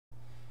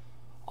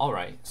All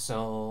right,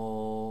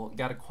 so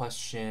got a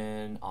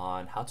question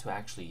on how to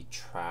actually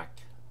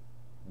track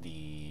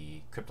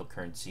the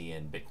cryptocurrency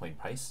and Bitcoin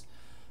price.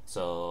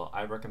 So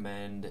I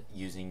recommend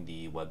using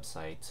the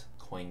website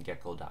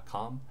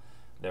CoinGecko.com.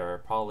 There are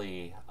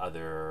probably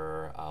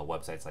other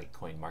websites like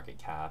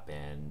CoinMarketCap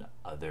and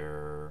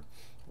other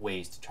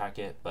ways to track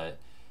it, but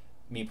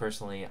me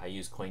personally, I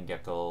use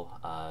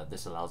CoinGecko.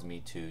 This allows me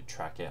to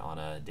track it on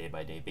a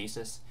day-by-day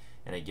basis,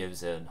 and it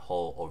gives a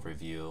whole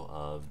overview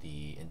of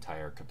the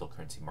entire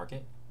cryptocurrency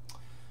market.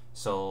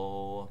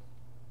 So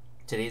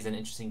today's an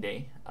interesting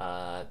day.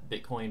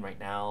 Bitcoin right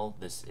now,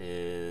 this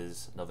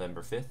is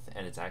November 5th,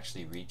 and it's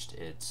actually reached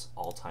its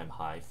all-time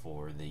high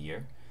for the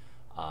year.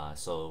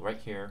 So right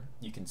here,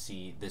 you can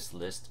see this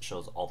list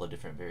shows all the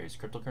different various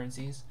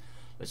cryptocurrencies.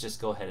 Let's just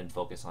go ahead and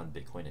focus on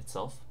Bitcoin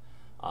itself.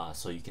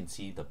 So you can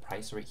see the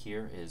price right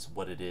here is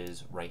what it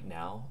is right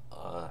now,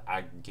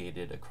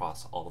 aggregated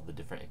across all of the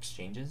different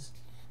exchanges.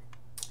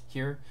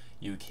 Here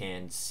you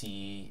can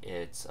see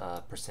its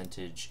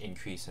percentage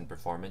increase in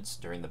performance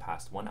during the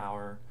past 1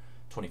 hour,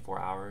 24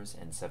 hours,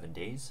 and 7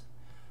 days.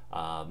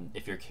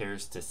 If you're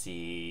curious to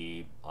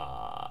see,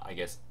 I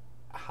guess,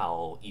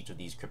 how each of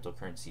these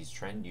cryptocurrencies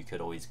trend, you could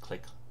always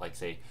click, like,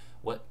 say,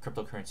 what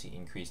cryptocurrency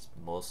increased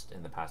most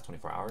in the past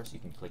 24 hours. You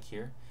can click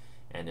here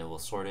and it will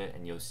sort it,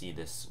 and you'll see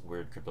this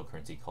weird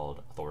cryptocurrency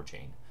called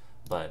Thorchain.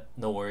 But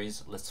no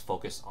worries, let's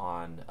focus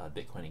on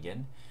Bitcoin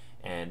again.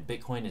 And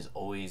Bitcoin is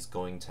always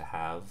going to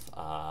have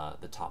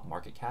the top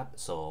market cap.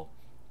 So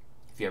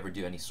if you ever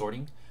do any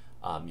sorting,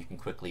 you can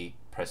quickly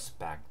press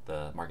back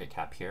the market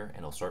cap here and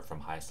it'll sort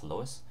from highest to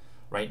lowest.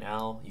 Right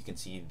now, you can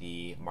see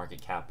the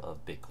market cap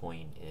of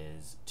Bitcoin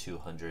is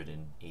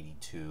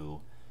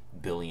 $282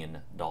 billion.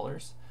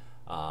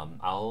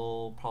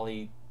 I'll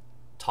probably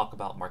talk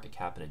about market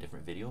cap in a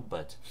different video,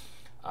 but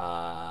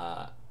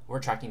we're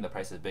tracking the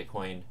price of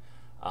Bitcoin.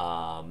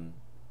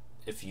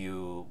 If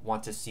you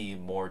want to see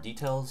more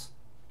details,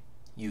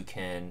 you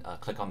can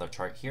click on the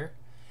chart here,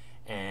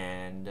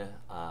 and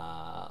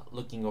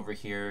looking over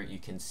here, you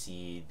can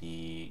see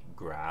the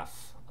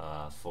graph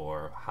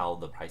for how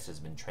the price has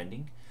been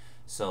trending.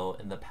 So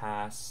in the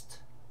past,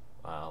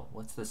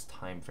 what's this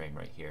time frame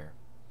right here?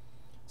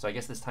 So I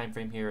guess this time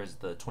frame here is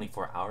the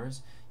 24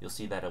 hours. You'll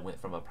see that it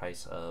went from a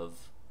price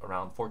of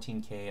around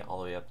 14K all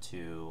the way up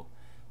to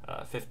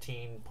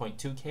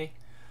 15.2K.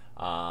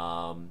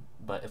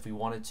 But if we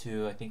wanted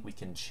to, I think we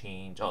can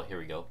change, oh, here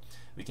we go.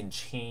 We can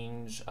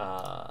change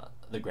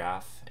the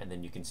graph, and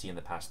then you can see in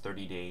the past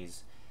 30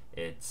 days,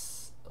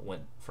 it's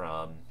went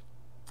from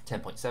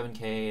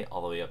 10.7K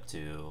all the way up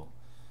to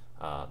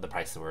the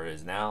price where it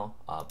is now.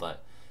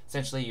 But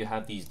essentially you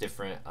have these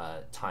different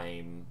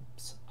time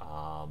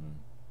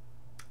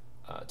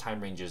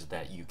ranges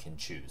that you can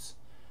choose.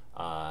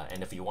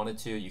 And if you wanted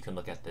to, you can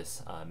look at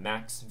this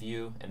max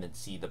view and then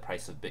see the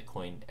price of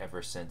Bitcoin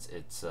ever since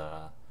its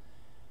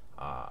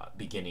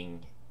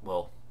beginning.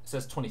 Well, it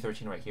says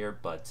 2013 right here,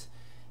 but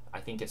I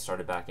think it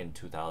started back in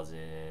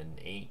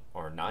 2008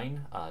 or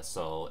 9,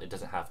 so it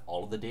doesn't have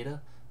all of the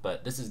data,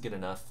 but this is good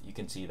enough. You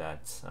can see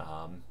that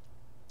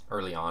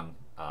early on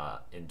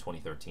in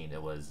 2013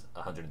 it was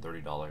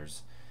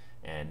 $130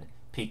 and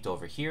peaked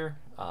over here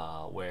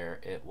where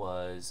it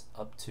was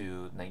up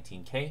to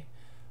 19K.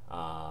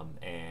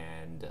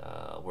 And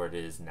where it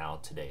is now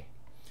today.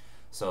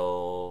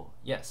 So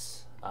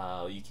yes,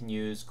 you can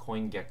use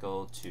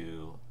CoinGecko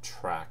to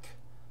track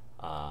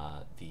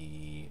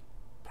the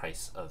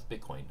price of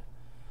Bitcoin.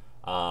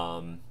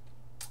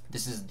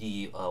 This is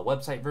the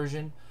website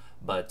version,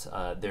 but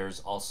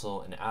there's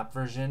also an app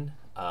version.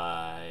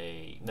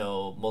 I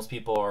know most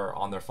people are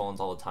on their phones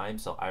all the time,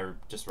 so I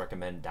just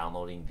recommend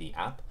downloading the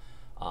app.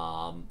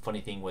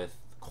 Funny thing with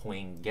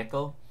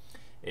CoinGecko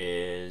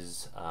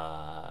is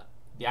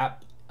the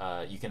app,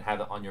 you can have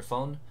it on your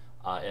phone.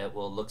 It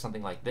will look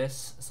something like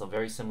this. So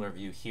very similar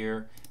view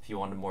here. If you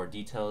wanted more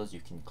details, you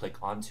can click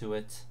onto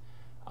it.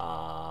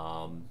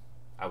 I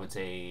would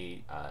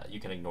say you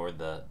can ignore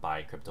the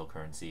buy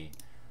cryptocurrency.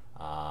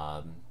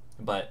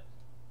 But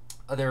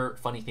other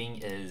funny thing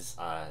is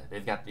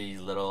they've got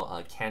these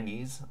little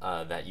candies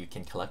that you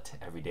can collect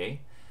every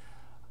day.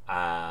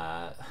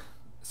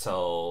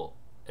 So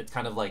it's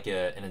kind of like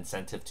an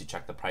incentive to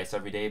check the price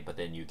every day, but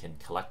then you can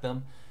collect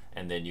them,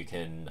 and then you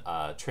can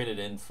trade it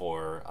in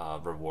for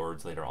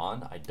rewards later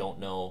on. I don't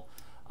know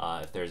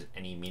if there's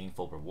any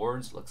meaningful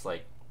rewards. Looks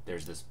like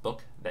there's this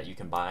book that you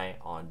can buy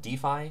on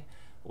DeFi,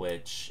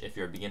 which if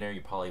you're a beginner,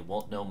 you probably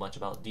won't know much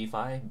about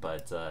DeFi,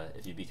 but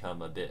if you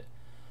become a bit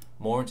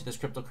more into this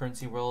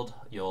cryptocurrency world,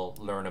 you'll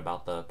learn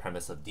about the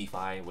premise of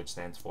DeFi, which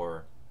stands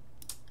for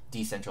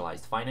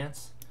decentralized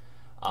finance.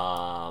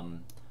 Yeah,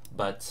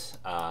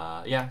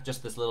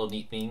 just this little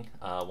neat thing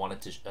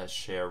wanted to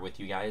share with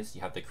you guys.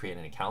 You have to create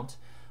an account.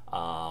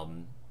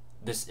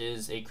 This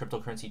is a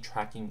cryptocurrency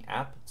tracking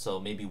app, so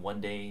maybe one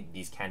day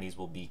these candies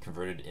will be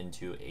converted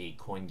into a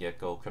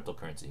CoinGecko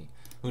cryptocurrency.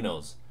 Who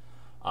knows?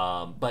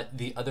 But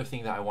the other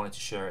thing that I wanted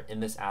to share in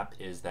this app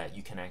is that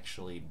you can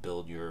actually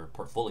build your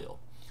portfolio.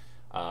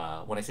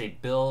 When I say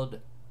build,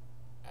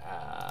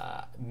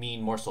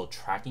 mean more so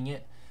tracking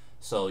it.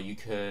 So you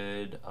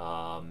could,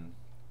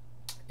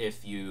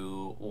 if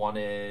you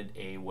wanted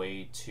a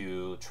way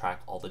to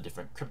track all the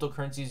different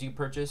cryptocurrencies you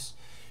purchase,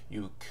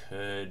 you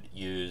could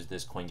use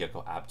this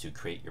CoinGecko app to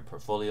create your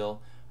portfolio.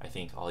 I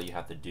think all you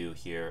have to do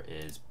here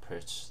is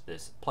push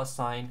this plus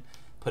sign,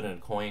 put in a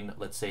coin.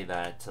 Let's say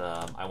that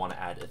I want to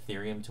add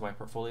Ethereum to my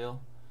portfolio.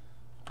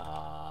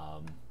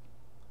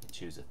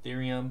 Choose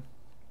Ethereum.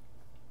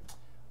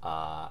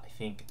 I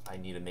think I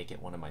need to make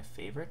it one of my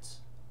favorites.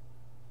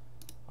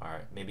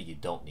 Alright, maybe you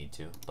don't need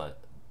to, but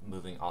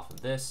moving off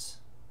of this,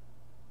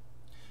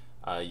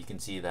 you can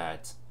see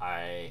that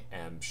I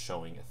am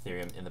showing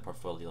Ethereum in the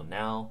portfolio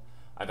now.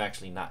 I've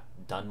actually not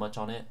done much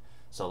on it.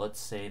 So let's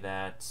say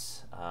that,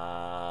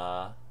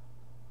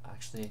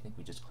 actually I think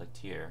we just clicked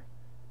here,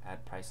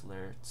 add price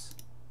alerts.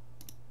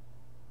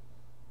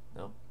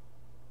 Nope.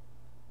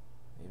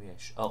 Maybe I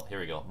should, oh, here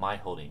we go, my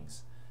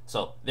holdings.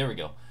 So there we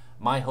go.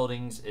 My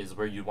holdings is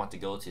where you want to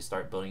go to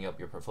start building up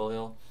your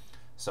portfolio.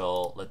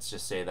 So let's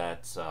just say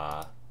that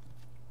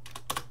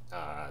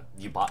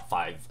you bought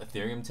 5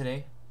 Ethereum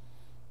today.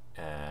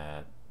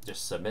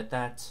 Just submit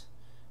that,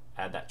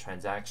 add that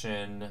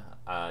transaction.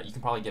 You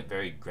can probably get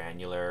very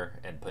granular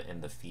and put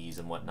in the fees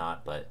and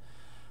whatnot, but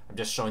I'm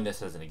just showing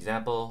this as an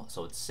example.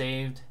 So it's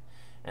saved,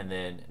 and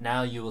then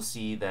now you will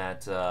see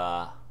that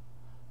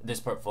this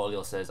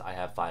portfolio says I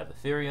have 5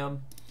 Ethereum.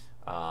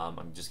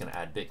 I'm just going to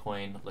add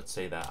Bitcoin. Let's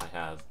say that I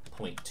have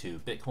 0.2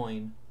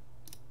 Bitcoin.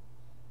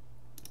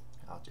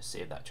 I'll just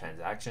save that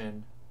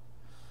transaction.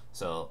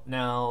 So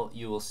now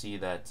you will see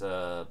that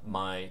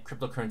my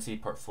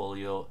cryptocurrency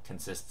portfolio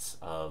consists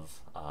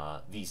of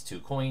these 2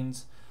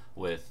 coins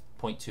with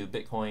 0.2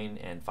 Bitcoin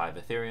and 5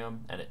 Ethereum,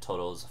 and it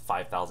totals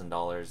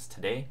 $5,000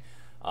 today.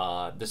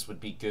 This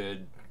would be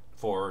good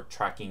for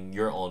tracking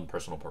your own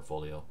personal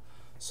portfolio.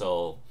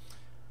 So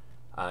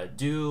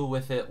do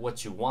with it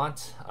what you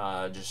want,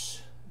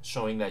 just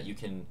showing that you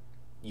can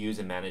use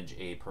and manage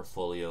a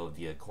portfolio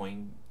via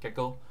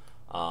CoinGecko.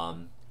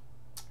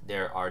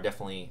 There are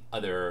definitely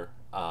other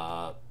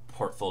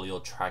portfolio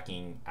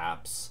tracking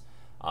apps.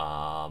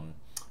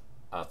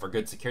 For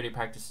good security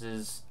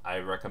practices, I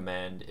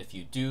recommend, if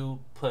you do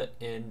put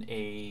in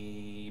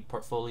a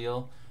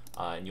portfolio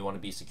and you want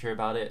to be secure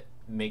about it,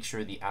 make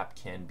sure the app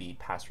can be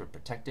password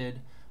protected,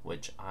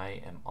 which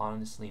I am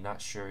honestly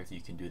not sure if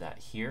you can do that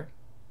here,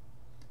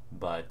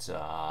 but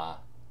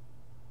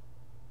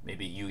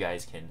maybe you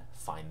guys can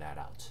find that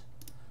out.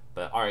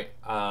 But all right,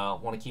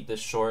 want to keep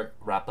this short,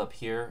 wrap up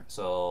here.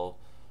 So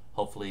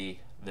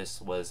hopefully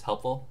this was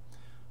helpful.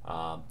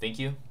 Thank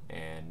you,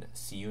 and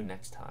see you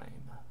next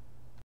time.